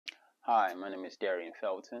Hi, my name is Darrian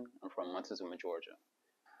Felton. I'm from Montezuma, Georgia.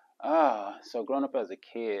 So growing up as a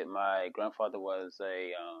kid, my grandfather was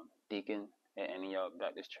a deacon at Antioch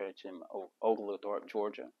Baptist Church in Oglethorpe,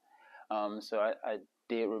 Georgia. So I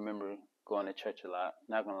did remember going to church a lot.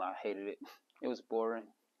 Not gonna lie, I hated it. It was boring.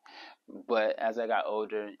 But as I got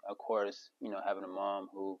older, of course, having a mom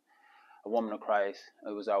a woman of Christ,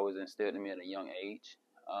 it was always instilled in me at a young age.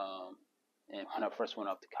 And when I first went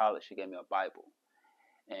off to college, she gave me a Bible,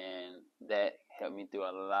 and that helped me through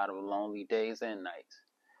a lot of lonely days and nights.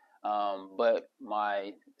 But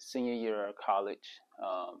my senior year of college,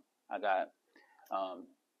 I got um,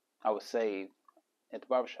 I was saved at the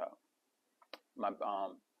barbershop. My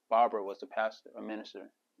barber was a pastor, a minister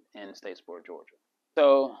in Statesboro, Georgia.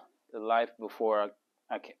 So the life before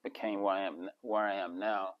I became where I am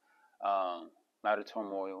now, a lot of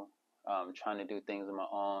turmoil, trying to do things on my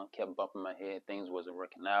own, kept bumping my head, things wasn't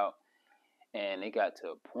working out, and it got to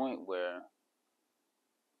a point where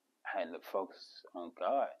I had to focus on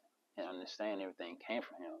God and understand everything came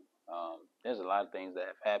from Him. There's a lot of things that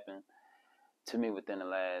have happened to me within the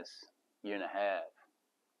last year and a half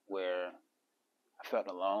where I felt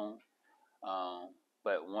alone.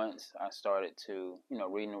 But once I started to,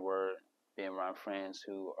 reading the Word, being around friends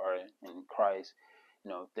who are in Christ,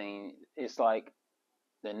 it's like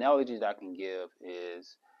the analogy that I can give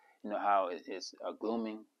is, how it's a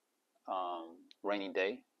glooming, rainy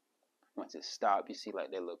day. Once it stopped, you see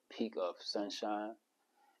like that little peak of sunshine.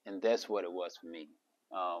 And that's what it was for me.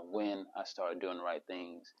 When I started doing the right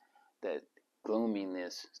things, that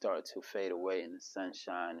gloominess started to fade away and the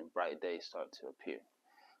sunshine and bright days started to appear.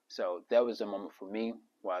 So that was the moment for me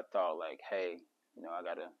where I thought like, hey, I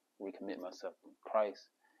got to recommit myself to Christ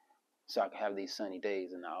so I can have these sunny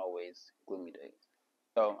days and not always gloomy days.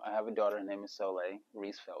 So I have a daughter, her name is Shelley,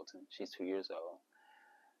 Reese Felton. She's 2 years old.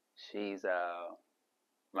 She's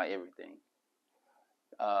my everything.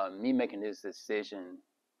 Me making this decision,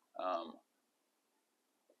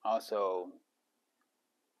 also,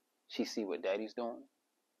 she see what daddy's doing.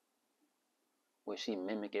 Will she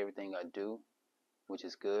mimic everything I do, which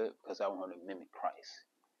is good because I want her to mimic Christ.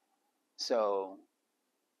 So,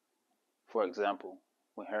 for example,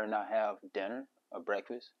 when her and I have dinner or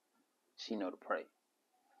breakfast, she know to pray.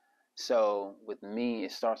 So with me,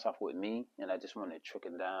 it starts off with me, and I just want to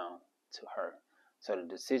trickle down to her. So the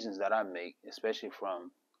decisions that I make, especially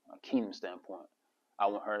from a kingdom standpoint, I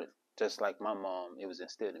want her, just like my mom, it was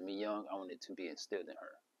instilled in me young, I want it to be instilled in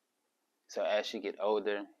her. So as she get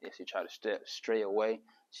older, if she try to stray away,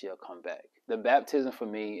 she'll come back. The baptism for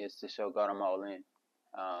me is to show God I'm all in.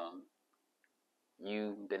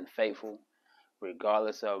 You've been faithful,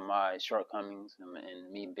 regardless of my shortcomings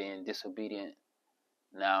and me being disobedient.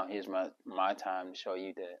 Now here's my time to show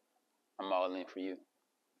you that I'm all in for you.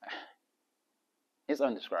 It's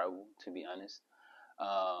undescribable, to be honest.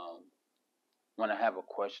 When I have a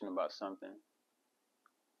question about something,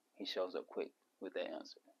 he shows up quick with that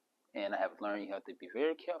answer. And I have learned you have to be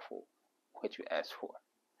very careful what you ask for.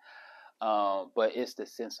 But it's the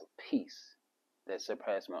sense of peace that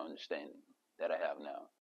surpasses my understanding that I have now.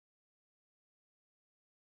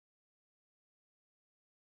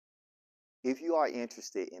 If you are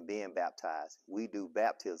interested in being baptized, we do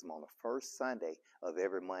baptism on the first Sunday of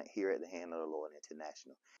every month here at the Hand of the Lord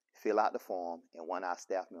International. Fill out the form, and one of our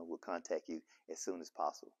staff members will contact you as soon as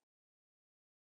possible.